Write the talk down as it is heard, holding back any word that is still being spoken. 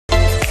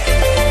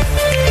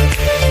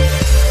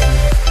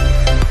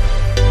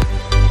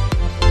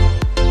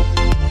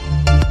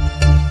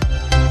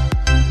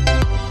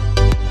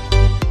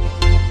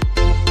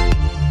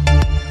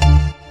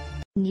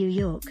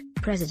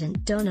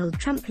President Donald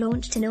Trump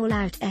launched an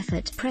all-out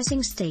effort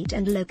pressing state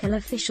and local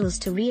officials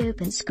to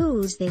reopen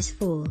schools this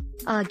fall,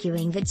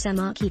 arguing that some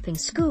are keeping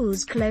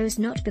schools closed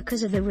not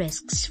because of the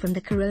risks from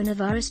the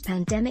coronavirus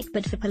pandemic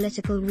but for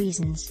political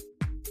reasons.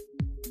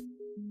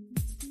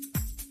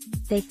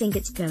 They think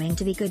it's going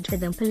to be good for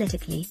them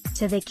politically,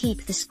 so they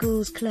keep the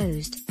schools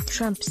closed,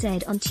 Trump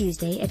said on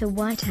Tuesday at a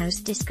White House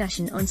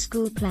discussion on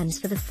school plans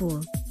for the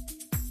fall.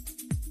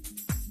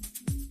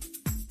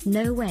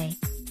 No way.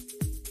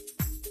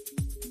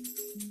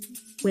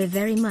 We're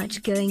very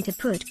much going to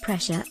put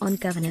pressure on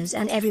governors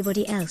and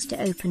everybody else to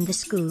open the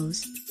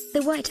schools.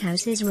 The White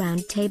House's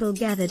roundtable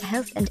gathered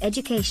health and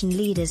education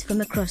leaders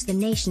from across the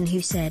nation who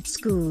said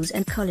schools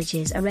and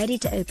colleges are ready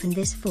to open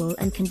this fall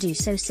and can do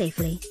so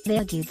safely. They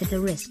argued that the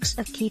risks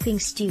of keeping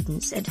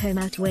students at home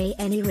outweigh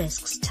any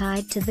risks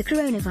tied to the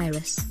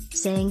coronavirus,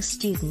 saying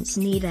students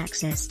need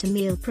access to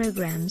meal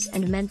programs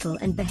and mental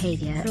and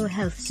behavioral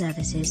health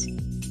services.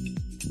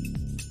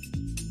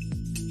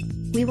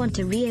 We want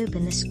to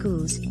reopen the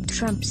schools,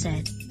 Trump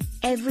said.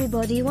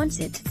 Everybody wants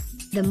it.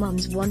 The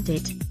moms want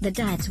it, the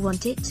dads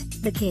want it,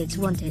 the kids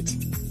want it.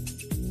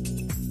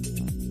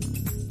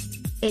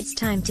 It's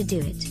time to do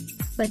it.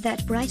 But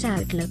that bright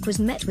outlook was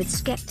met with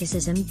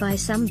skepticism by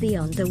some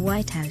beyond the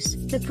White House.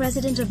 The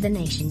president of the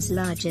nation's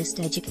largest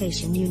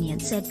education union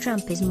said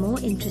Trump is more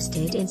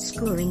interested in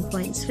scoring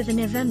points for the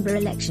November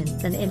election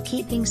than in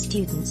keeping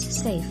students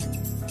safe.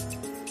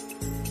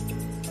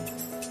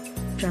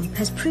 Trump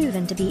has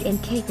proven to be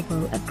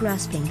incapable of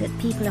grasping that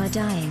people are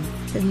dying,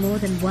 that more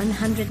than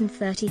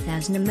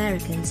 130,000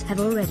 Americans have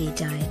already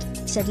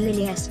died, said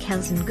Lily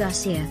Eskelsen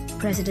Garcia,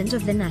 president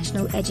of the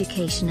National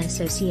Education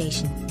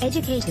Association.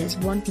 Educators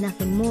want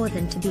nothing more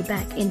than to be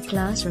back in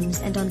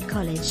classrooms and on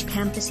college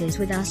campuses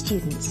with our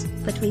students,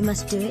 but we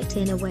must do it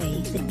in a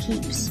way that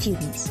keeps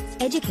students,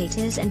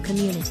 educators and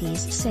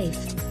communities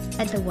safe.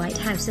 At the White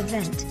House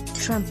event,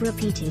 Trump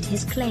repeated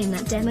his claim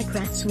that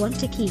Democrats want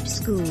to keep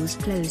schools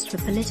closed for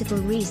political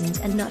reasons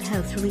and not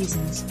health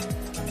reasons.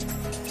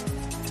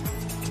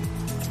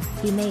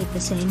 He made the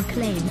same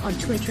claim on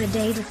Twitter a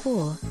day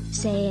before,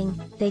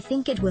 saying, they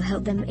think it will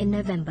help them in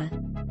November.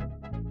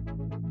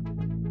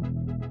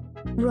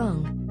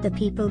 Wrong, the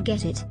people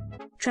get it.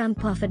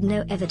 Trump offered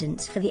no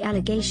evidence for the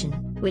allegation,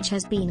 which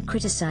has been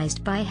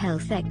criticized by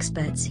health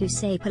experts who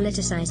say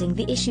politicizing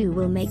the issue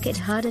will make it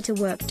harder to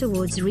work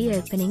towards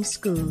reopening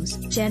schools.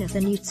 Jennifer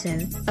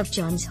Nuzzo, of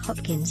Johns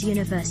Hopkins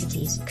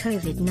University's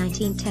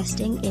COVID-19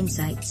 Testing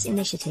Insights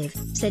Initiative,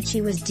 said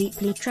she was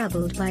deeply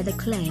troubled by the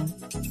claim.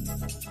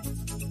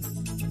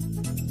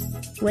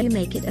 When you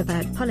make it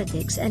about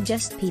politics and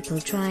just people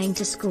trying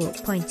to score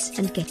points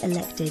and get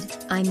elected,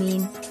 I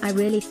mean, I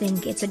really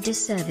think it's a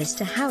disservice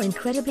to how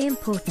incredibly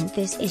important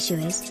this issue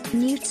is,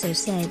 Nuzzo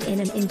said in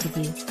an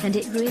interview, and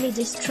it really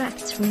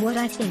distracts from what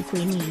I think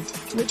we need,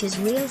 which is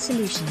real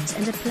solutions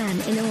and a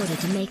plan in order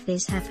to make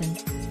this happen.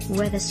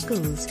 Whether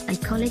schools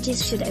and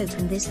colleges should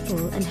open this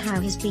fall and how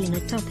has been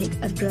a topic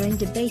of growing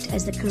debate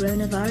as the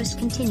coronavirus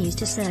continues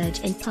to surge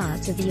in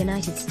parts of the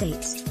United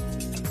States.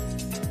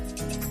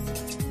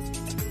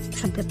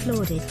 Trump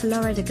applauded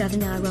Florida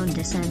Governor Ron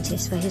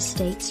DeSantis for his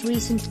state's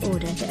recent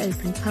order to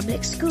open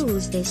public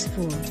schools this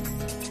fall.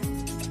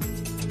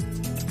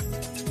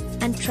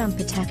 And Trump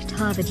attacked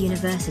Harvard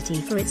University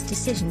for its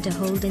decision to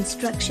hold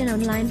instruction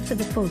online for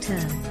the fall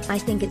term. I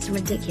think it's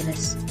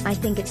ridiculous. I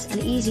think it's an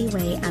easy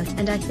way out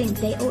and I think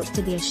they ought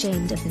to be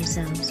ashamed of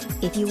themselves.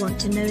 If you want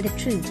to know the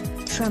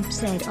truth, Trump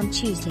said on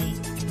Tuesday.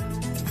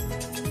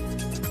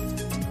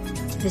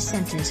 The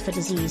Centers for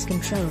Disease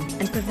Control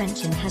and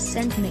Prevention has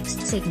sent mixed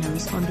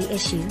signals on the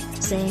issue,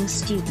 saying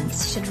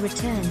students should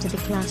return to the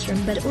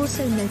classroom but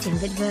also noting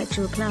that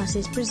virtual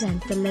classes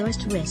present the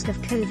lowest risk of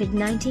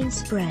COVID-19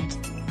 spread.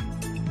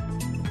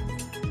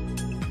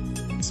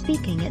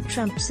 Speaking at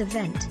Trump's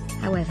event,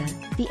 however,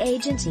 the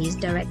agency's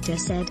director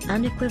said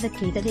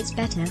unequivocally that it's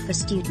better for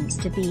students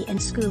to be in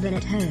school than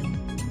at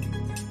home.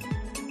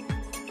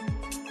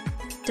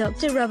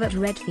 Dr. Robert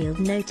Redfield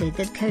noted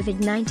that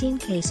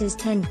COVID-19 cases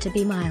tend to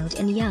be mild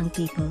in young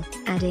people,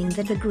 adding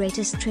that the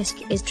greatest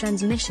risk is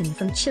transmission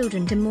from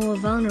children to more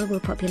vulnerable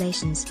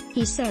populations.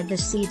 He said the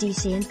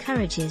CDC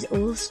encourages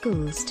all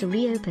schools to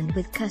reopen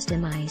with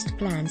customized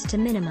plans to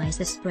minimize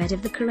the spread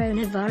of the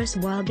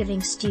coronavirus while giving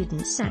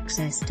students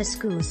access to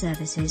school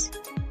services.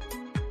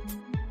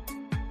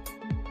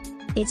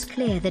 It's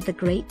clear that the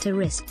greater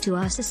risk to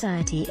our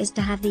society is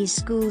to have these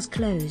schools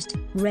closed,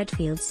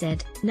 Redfield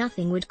said.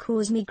 Nothing would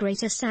cause me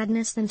greater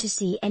sadness than to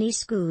see any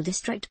school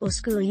district or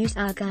school use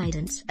our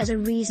guidance as a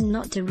reason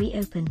not to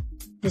reopen.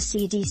 The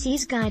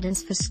CDC's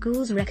guidance for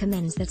schools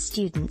recommends that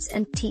students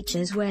and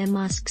teachers wear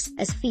masks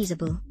as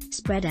feasible,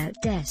 spread out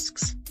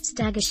desks,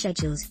 stagger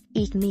schedules,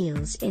 eat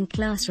meals in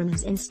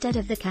classrooms instead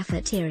of the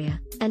cafeteria,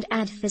 and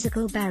add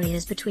physical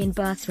barriers between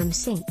bathroom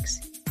sinks.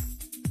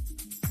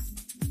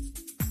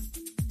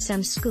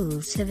 Some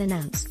schools have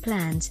announced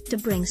plans to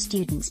bring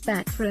students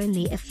back for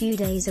only a few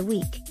days a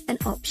week, an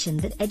option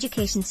that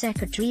Education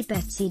Secretary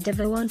Betsy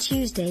DeVos on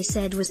Tuesday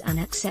said was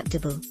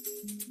unacceptable.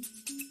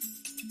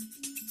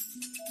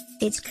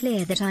 It's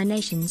clear that our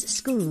nation's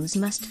schools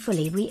must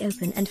fully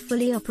reopen and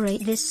fully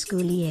operate this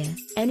school year.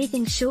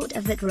 Anything short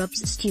of that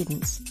robs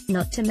students,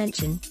 not to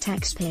mention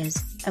taxpayers,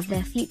 of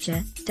their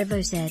future,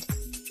 DeVos said.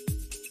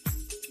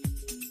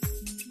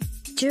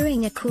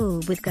 During a call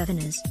with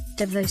governors,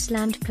 DeVos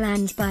slammed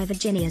plans by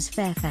Virginia's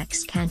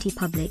Fairfax County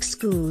Public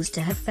Schools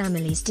to have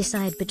families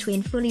decide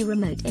between fully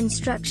remote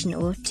instruction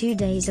or 2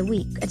 days a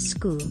week at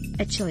school.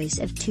 A choice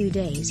of 2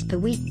 days per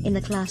week in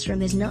the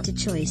classroom is not a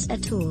choice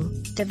at all,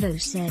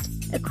 DeVos said,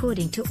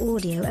 according to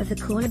audio of the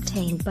call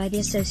obtained by the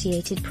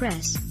Associated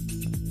Press.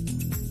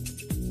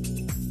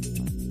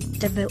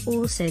 DeVos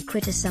also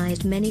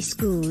criticized many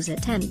schools'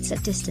 attempts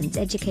at distance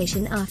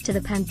education after the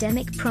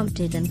pandemic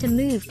prompted them to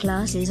move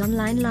classes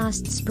online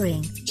last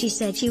spring. She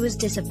said she was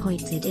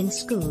disappointed in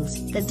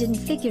schools that didn't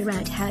figure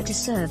out how to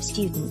serve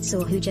students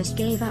or who just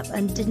gave up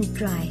and didn't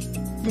try.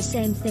 The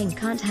same thing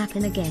can't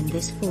happen again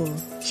this fall,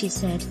 she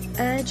said,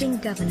 urging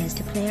governors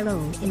to play a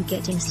role in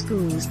getting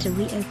schools to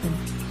reopen.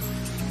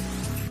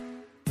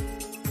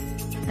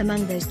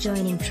 Among those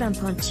joining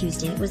Trump on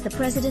Tuesday was the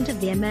president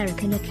of the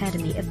American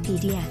Academy of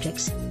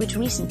Pediatrics, which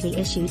recently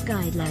issued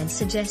guidelines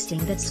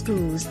suggesting that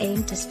schools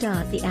aim to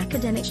start the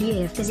academic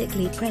year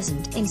physically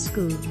present in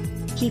school.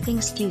 Keeping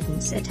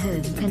students at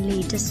home can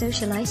lead to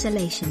social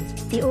isolation,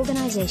 the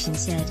organization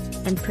said,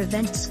 and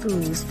prevent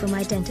schools from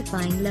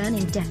identifying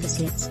learning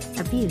deficits,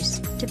 abuse,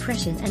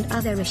 depression and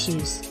other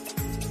issues.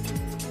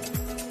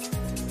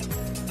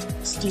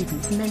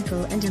 Students'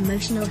 mental and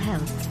emotional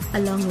health,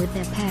 along with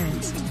their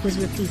parents, was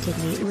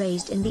repeatedly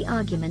raised in the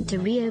argument to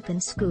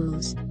reopen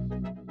schools.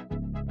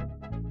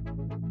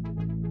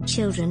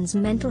 Children's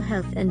mental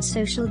health and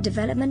social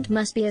development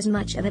must be as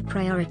much of a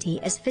priority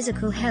as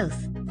physical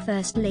health,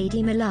 First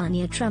Lady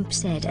Melania Trump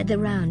said at the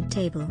round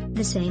table.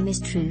 The same is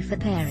true for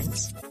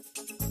parents.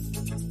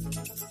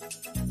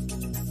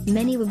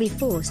 Many will be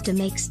forced to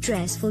make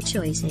stressful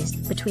choices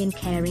between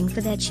caring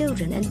for their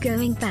children and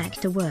going back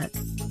to work.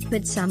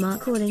 But some are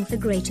calling for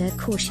greater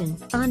caution.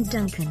 Ann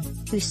Duncan,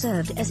 who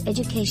served as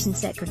Education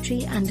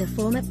Secretary under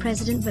former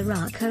President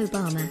Barack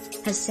Obama,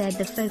 has said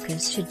the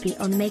focus should be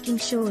on making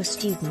sure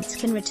students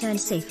can return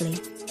safely.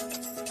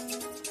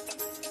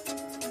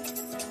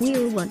 We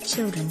all want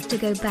children to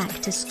go back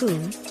to school,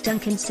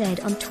 Duncan said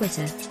on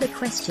Twitter. The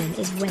question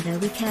is whether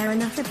we care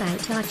enough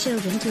about our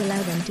children to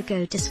allow them to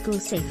go to school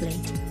safely.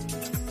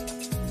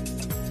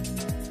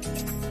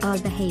 Our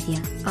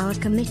behavior, our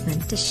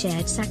commitment to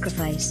shared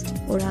sacrifice,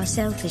 or our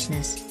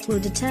selfishness, will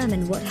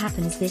determine what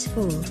happens this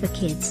fall for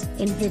kids.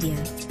 In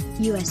video,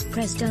 U.S.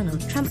 President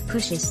Donald Trump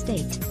pushes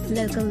state,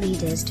 local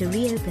leaders to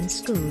reopen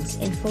schools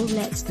in full.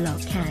 Let's block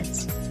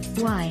ads.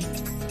 Why?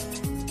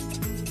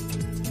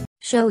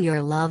 Show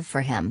your love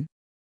for him.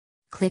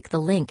 Click the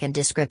link in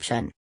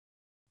description.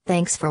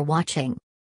 Thanks for watching.